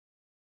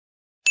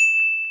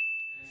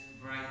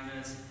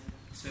brightness,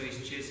 so it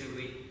chases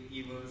away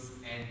evils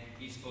and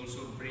it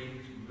also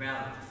brings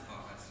wealth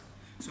for us.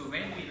 So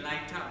when we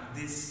light up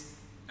this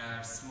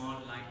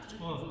small light,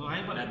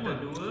 data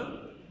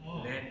dua,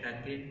 then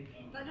datin.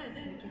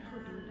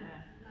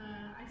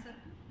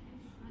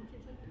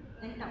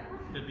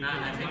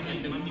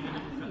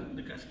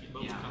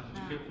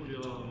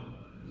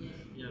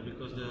 Yeah,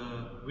 because the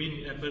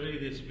wind, apparently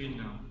there's wind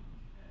now.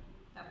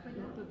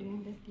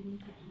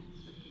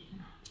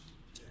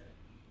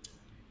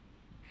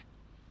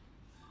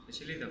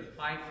 Actually, the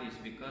 5 is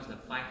because the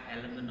 5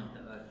 element of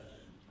the earth.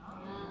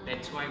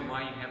 That's why you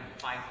have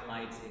 5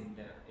 lights in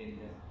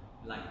the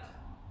light.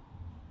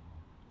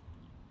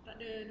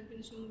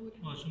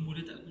 Oh, sumbu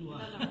dia tak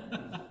keluar.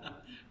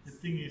 The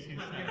thing is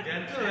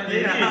inside.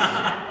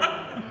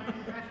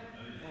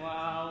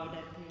 Wow,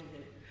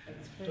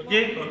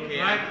 Okay,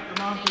 right,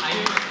 come on.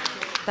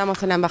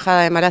 Estamos en la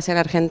Embajada de Malasia en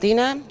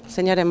Argentina.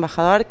 Señor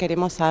embajador,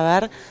 queremos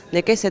saber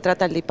de qué se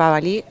trata el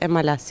Deepavali en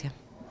Malasia.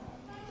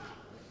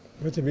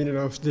 What's the meaning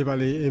of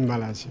Diwali in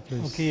Malaysia,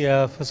 please?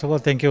 Okay, first of all,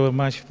 thank you very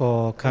much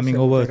for coming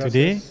over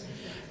today.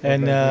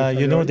 And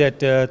you know that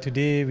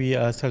today we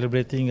are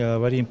celebrating a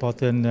very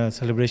important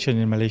celebration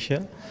in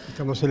Malaysia.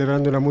 Estamos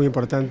celebrando una muy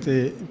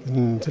importante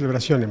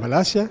celebración en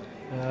Malasia.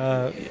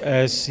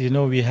 As you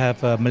know, we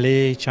have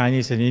Malay,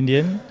 Chinese and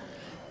Indian.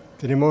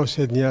 Tenemos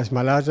etnias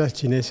malayas,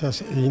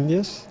 chinesas e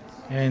indias.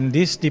 And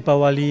this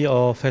Deepavali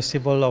or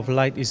Festival of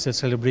Light is a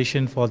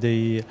celebration for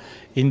the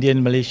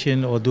Indian,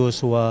 Malaysian or those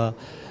who are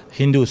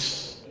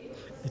Hindus.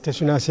 Esta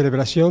es una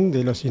celebración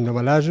de los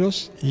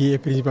indomalayos y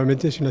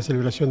principalmente es una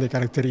celebración de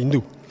carácter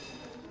hindú.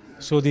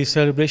 So the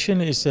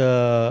celebration is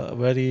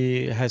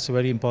has a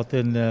very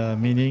important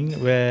meaning,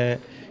 where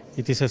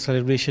it is a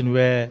celebration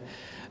where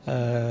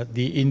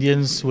the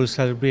Indians will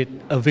celebrate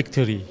a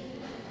victory.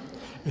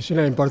 Es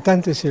una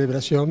importante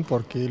celebración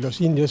porque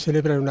los indios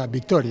celebran una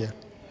victoria.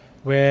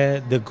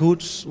 Where the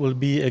goods will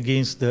be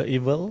against the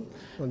evil.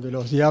 Donde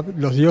los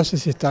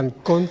dioses están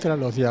contra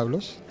los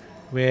diablos.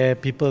 Where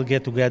people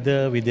get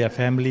together with their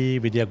family,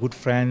 with their good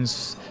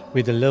friends,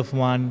 with their loved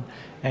one,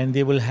 and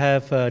they will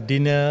have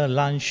dinner,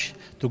 lunch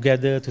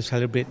together to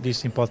celebrate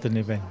this important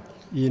event.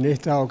 Y en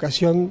esta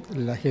ocasión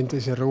la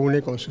gente se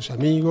reúne con sus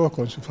amigos,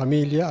 con su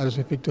familia, a los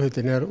efectos de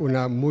tener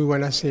una muy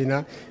buena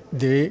cena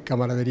de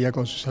camaradería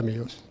con sus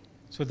amigos.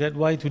 So that's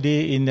why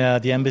today in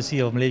the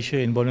Embassy of Malaysia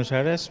in Buenos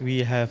Aires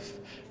we have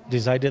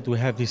decided to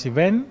have this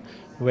event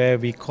where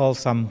we call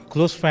some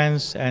close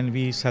friends and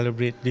we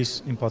celebrate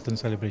this important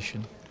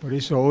celebration. Por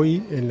eso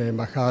hoy en la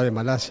Embajada de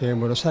Malasia en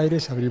Buenos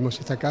Aires abrimos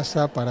esta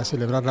casa para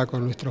celebrarla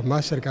con nuestros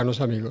más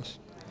cercanos amigos.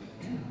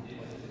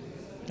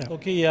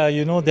 Okay,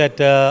 you know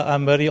that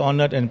I'm very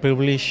honored and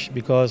privileged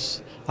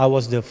because I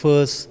was the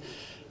first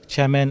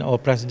chairman or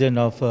president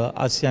of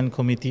ASEAN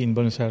Committee in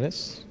Buenos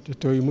Aires. Yo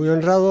estoy muy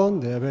honrado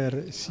de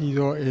haber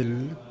sido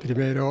el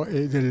primero,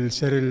 de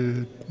ser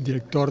el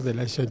director de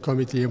la ASEAN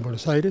Committee en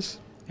Buenos Aires.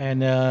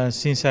 And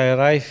since I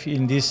arrived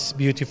in this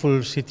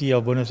beautiful city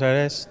of Buenos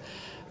Aires,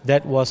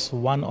 that was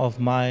one of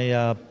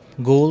my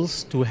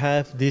goals, to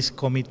have this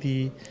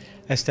committee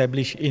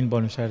established in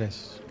Buenos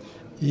Aires.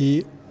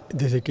 Y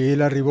desde que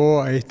él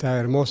arribó a esta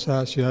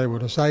hermosa ciudad de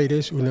Buenos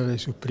Aires, uno de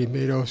sus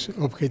primeros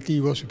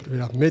objetivos, sus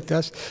primeras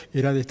metas,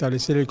 era de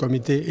establecer el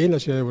comité en la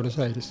ciudad de Buenos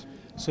Aires.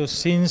 So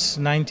since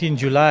 19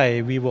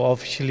 July, we were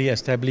officially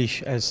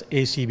established as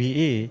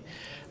ACBA.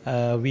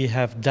 We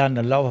have done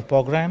a lot of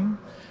program.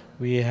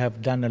 We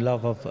have done a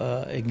lot of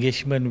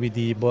engagement with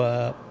the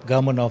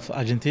government of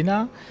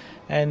Argentina.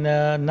 And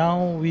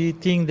now we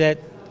think that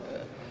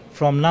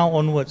from now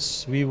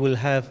onwards, we will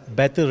have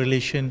better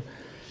relation,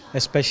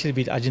 especially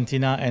with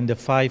Argentina and the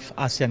 5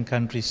 ASEAN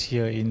countries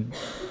here in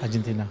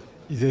Argentina.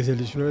 Y desde el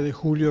 19 de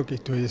julio que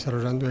estoy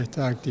desarrollando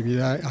esta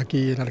actividad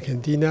aquí en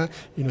Argentina,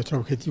 y nuestro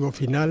objetivo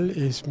final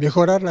es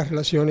mejorar las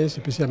relaciones,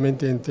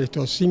 especialmente entre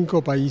estos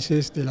 5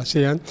 países de la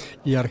ASEAN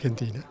y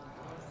Argentina.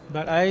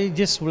 But I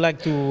just would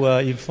like to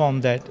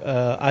inform that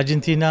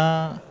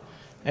Argentina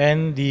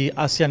and the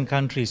ASEAN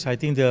countries, I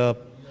think the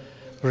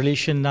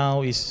relation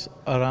now is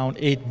around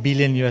 $8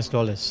 billion US.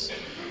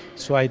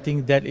 So I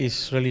think that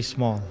is really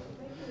small.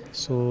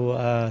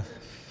 So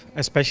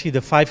especially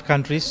the 5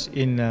 countries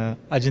in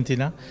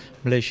Argentina,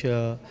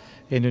 Malaysia,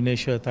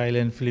 Indonesia,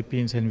 Thailand,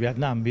 Philippines and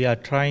Vietnam, we are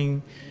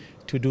trying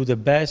to do the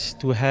best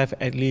to have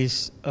at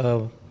least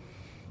an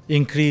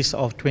increase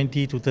of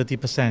 20 to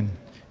 30%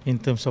 in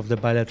terms of the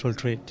bilateral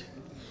trade.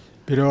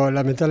 Pero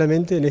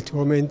lamentablemente en este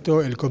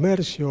momento el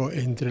comercio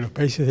entre los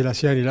países de la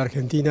ASEAN y la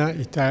Argentina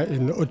está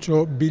en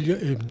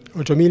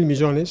 8.000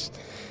 millones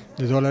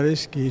de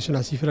dólares, que es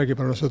una cifra que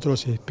para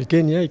nosotros es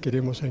pequeña y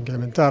queremos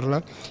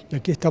incrementarla. Y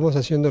aquí estamos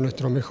haciendo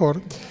nuestra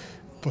mejor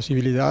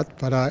posibilidad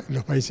para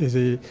los países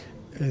de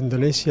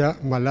Indonesia,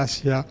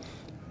 Malasia,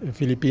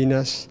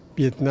 Filipinas,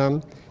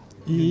 Vietnam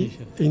y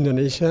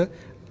Indonesia,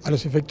 a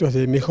los efectos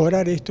de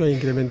mejorar esto e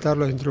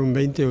incrementarlo entre un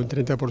 20 o un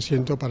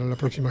 30% para la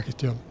próxima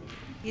gestión.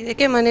 ¿Y de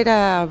qué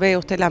manera ve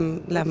usted la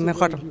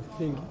mejor?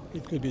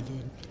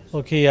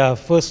 Okay,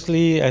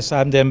 firstly, as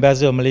I'm the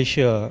ambassador of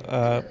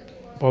Malaysia,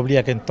 probably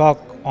I can talk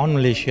on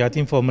Malaysia. I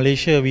think for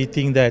Malaysia, we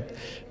think that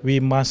we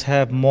must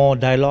have more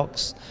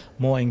dialogues,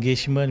 more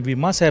engagement. We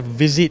must have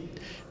visit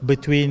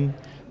between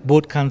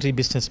both country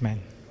businessmen.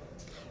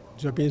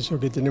 Yo pienso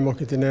que tenemos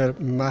que tener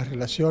más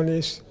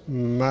relaciones,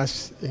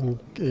 más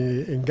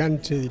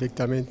enganche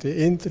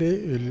directamente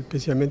entre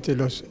especialmente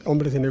los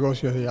hombres de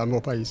negocios de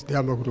ambos países, de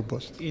ambos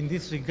grupos. In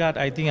this regard,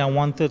 I think I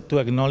wanted to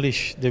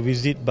acknowledge the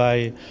visit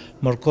by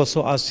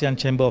Mercosur ASEAN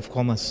Chamber of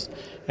Commerce,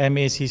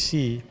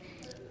 MACC.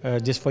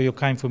 Just for your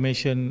kind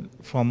information,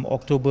 from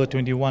October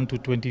 21 to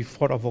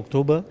 24th of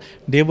October,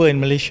 they were in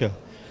Malaysia,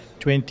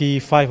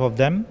 25 of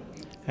them.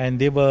 And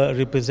they were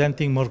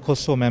representing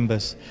Mercosur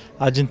members,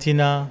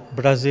 Argentina,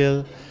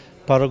 Brazil,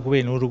 Paraguay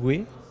and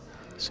Uruguay.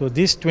 So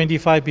these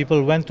 25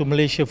 people went to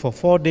Malaysia for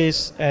 4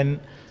 days, and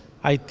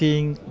I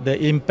think the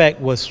impact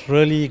was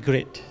really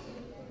great.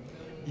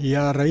 Y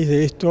a raíz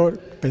de esto,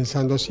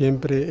 pensando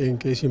siempre en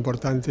que es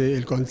importante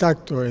el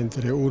contacto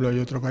entre uno y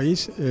otro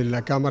país,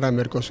 la Cámara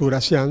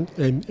Mercosur-ASEAN,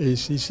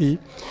 MACC,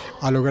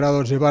 ha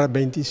logrado llevar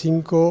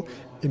 25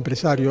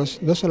 empresarios,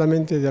 no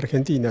solamente de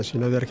Argentina,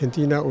 sino de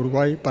Argentina,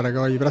 Uruguay,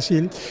 Paraguay y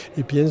Brasil,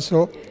 y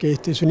pienso que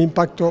este es un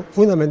impacto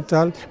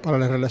fundamental para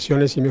las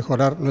relaciones y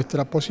mejorar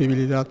nuestra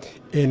posibilidad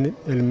en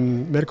el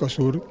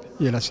Mercosur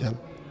y el ASEAN.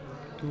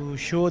 To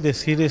show the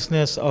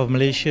seriousness of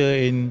Malaysia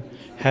in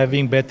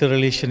having better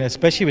relations,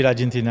 especially with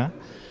Argentina,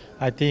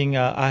 I think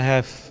I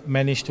have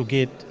managed to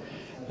get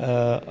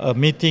a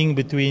meeting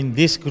between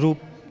this group,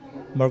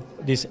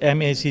 this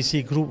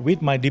MACC group,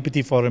 with my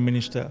Deputy Foreign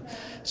Minister.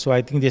 So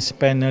I think they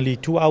spent nearly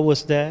 2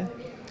 hours there,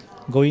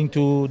 going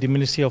to the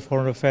Ministry of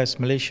Foreign Affairs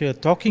Malaysia,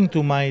 talking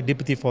to my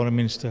Deputy Foreign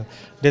Minister.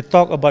 They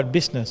talk about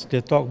business,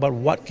 they talk about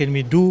what can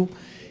we do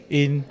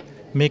in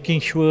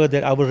making sure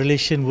that our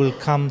relation will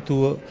come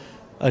to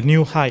a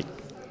new height,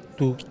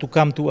 to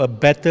come to a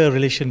better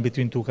relation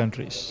between two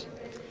countries.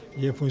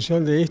 Y en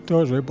función de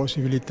esto, yo he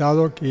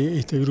posibilitado que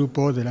este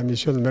grupo de la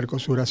misión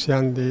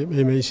Mercosur-ASEAN de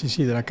MACC,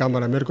 de la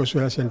Cámara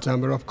Mercosur-ASEAN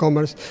Chamber of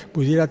Commerce,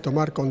 pudiera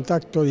tomar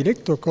contacto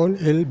directo con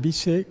el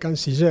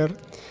vicecanciller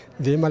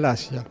de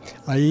Malasia.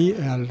 Ahí,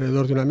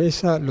 alrededor de una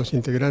mesa, los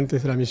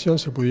integrantes de la misión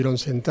se pudieron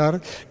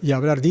sentar y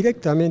hablar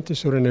directamente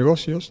sobre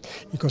negocios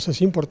y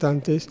cosas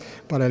importantes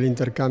para el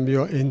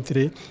intercambio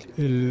entre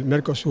el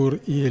Mercosur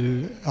y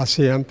el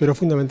ASEAN, pero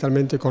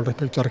fundamentalmente con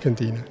respecto a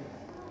Argentina.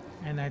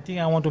 And I think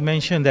I want to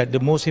mention that the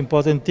most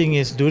important thing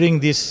is during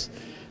this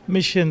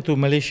mission to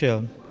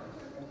Malaysia,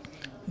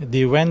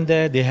 they went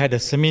there, they had a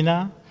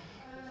seminar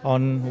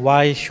on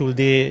why should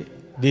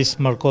these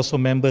Mercosur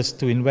members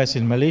to invest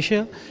in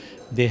Malaysia.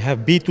 They have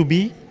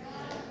B2B,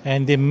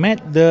 and they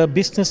met the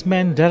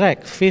businessmen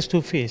direct, face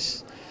to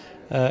face,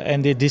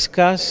 and they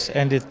discuss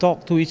and they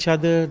talk to each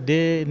other.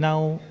 They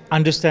now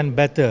understand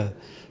better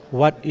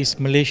what is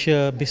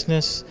Malaysia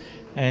business,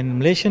 and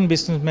Malaysian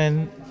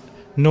businessmen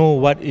know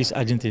what is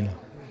Argentina.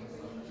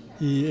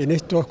 Y en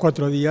estos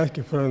 4 días,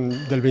 que fueron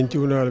del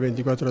 21 al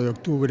 24 de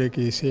octubre,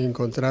 que se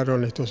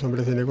encontraron estos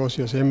hombres de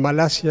negocios en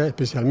Malasia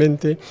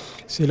especialmente,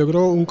 se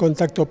logró un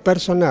contacto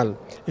personal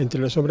entre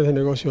los hombres de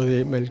negocios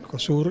de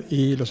Mercosur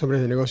y los hombres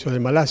de negocios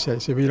de Malasia, y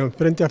se vieron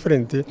frente a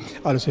frente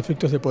a los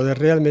efectos de poder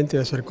realmente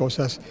hacer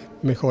cosas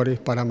mejores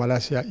para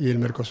Malasia y el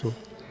Mercosur.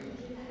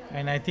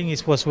 And I think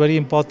it was very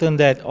important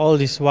that all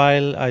this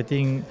while, I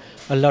think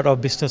a lot of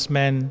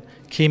businessmen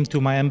came to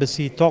my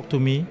embassy, talked to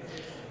me,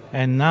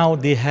 and now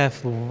they have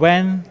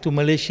went to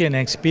Malaysia and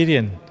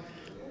experienced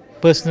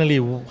personally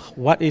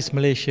what is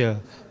Malaysia,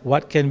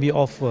 what can we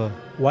offer,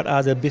 what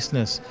are the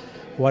business,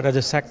 what are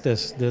the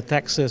sectors, the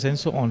taxes and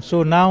so on.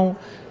 So now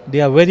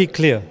they are very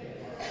clear.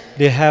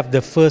 They have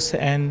the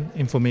first-hand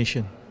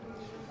information.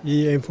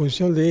 Y en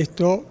función de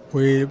esto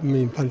fue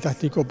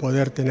fantástico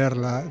poder tener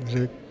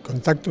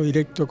contacto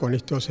directo con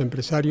estos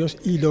empresarios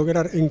y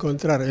lograr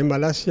encontrar en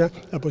Malasia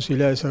la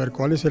posibilidad de saber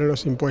cuáles eran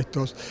los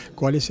impuestos,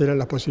 cuáles eran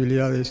las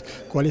posibilidades,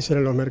 cuáles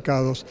eran los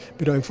mercados,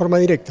 pero en forma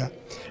directa.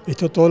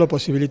 Esto todo lo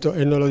posibilitó,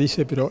 él no lo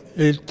dice, pero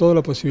todo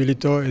lo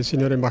posibilitó el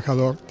señor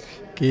embajador,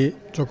 que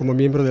yo como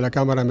miembro de la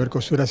Cámara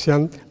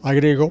Mercosur-ASEAN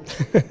agrego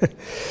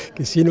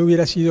que si no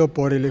hubiera sido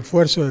por el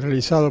esfuerzo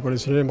realizado por el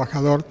señor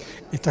embajador,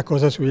 estas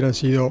cosas hubieran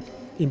sido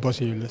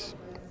imposibles.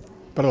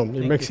 Pardon,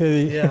 you make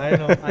sense. Yeah, I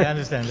know, I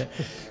understand that.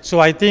 So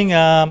I think,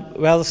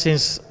 well,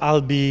 since I'll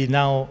be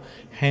now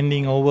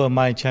handing over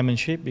my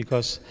chairmanship,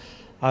 because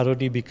I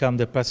already become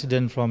the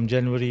president from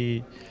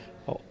January,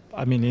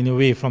 I mean, in a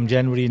way, from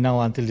January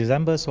now until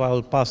December, so I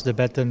will pass the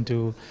baton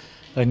to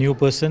a new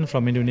person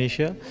from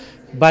Indonesia.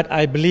 But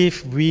I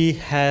believe we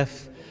have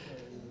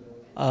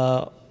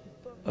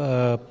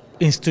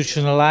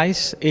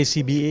institutionalized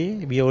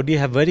ACBA. We already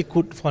have very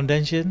good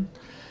foundation.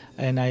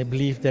 And I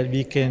believe that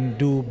we can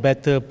do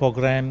better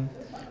program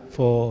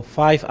for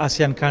 5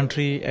 ASEAN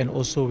countries and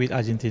also with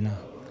Argentina.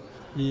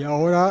 Y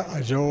ahora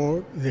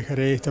yo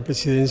dejaré esta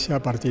presidencia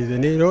a partir de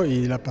enero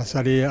y la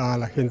pasaré a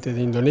la gente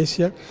de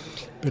Indonesia,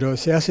 pero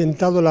se ha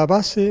sentado la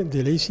base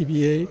del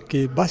ACBA,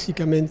 que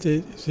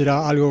básicamente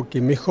será algo que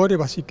mejore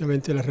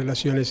básicamente las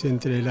relaciones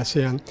entre el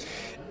ASEAN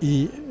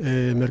y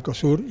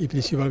Mercosur, y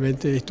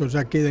principalmente esto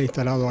ya queda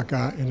instalado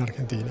acá en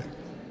Argentina.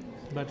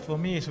 But for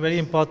me, it's very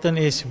important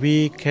is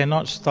we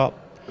cannot stop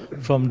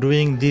from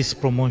doing this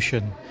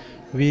promotion.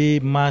 We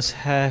must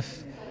have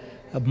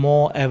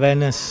more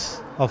awareness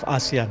of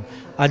ASEAN.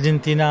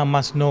 Argentina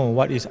must know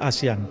what is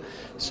ASEAN.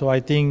 So I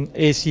think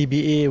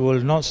ACBA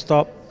will not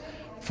stop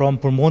from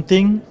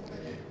promoting,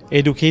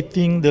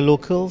 educating the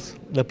locals,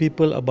 the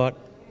people about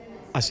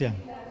ASEAN.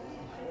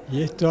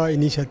 Y esta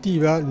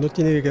iniciativa no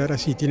tiene que quedar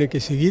así, tiene que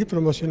seguir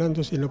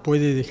promocionándose, no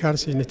puede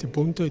dejarse en este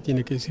punto y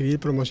tiene que seguir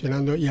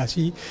promocionando, y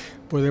así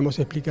podemos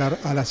explicar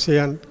al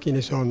ASEAN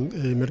quiénes son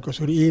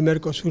Mercosur, y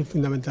Mercosur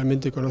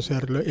fundamentalmente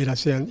conocer el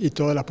ASEAN y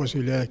todas las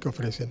posibilidades que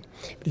ofrecen,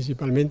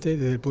 principalmente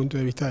desde el punto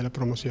de vista de la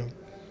promoción.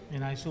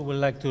 And I also would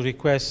like to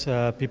request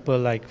people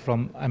like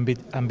from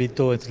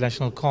Ambito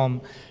International Com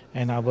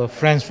and our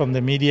friends from the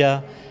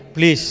media,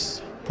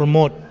 please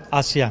promote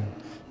ASEAN,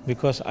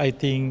 because I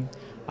think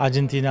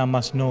Argentina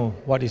must know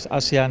what is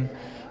ASEAN,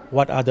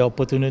 what are the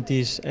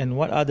opportunities, and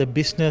what are the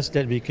business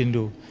that we can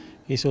do.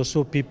 It's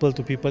also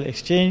people-to-people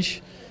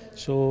exchange,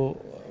 so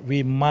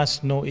we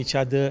must know each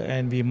other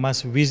and we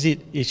must visit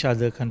each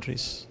other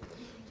countries.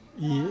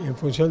 Y en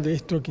función de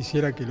esto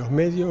quisiera que los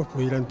medios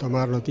pudieran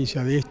tomar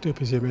noticia de esto,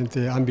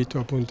 especialmente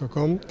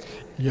ambito.com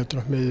y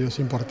otros medios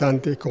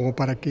importantes, como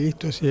para que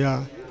esto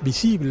sea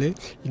visible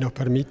y nos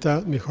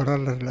permita mejorar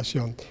la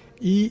relación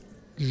y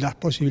las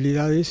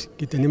posibilidades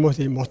que tenemos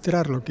de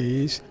mostrar lo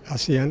que es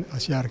ASEAN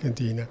hacia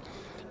Argentina.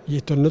 Y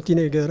esto no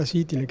tiene que quedar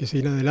así, tiene que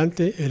seguir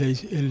adelante.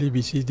 El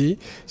ABCD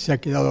se ha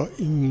quedado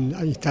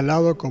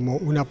instalado como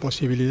una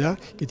posibilidad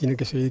que tiene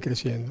que seguir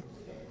creciendo.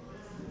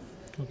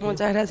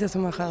 Muchas gracias,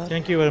 embajador.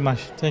 Thank you very much.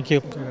 Thank you.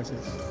 Muchas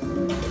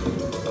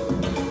gracias.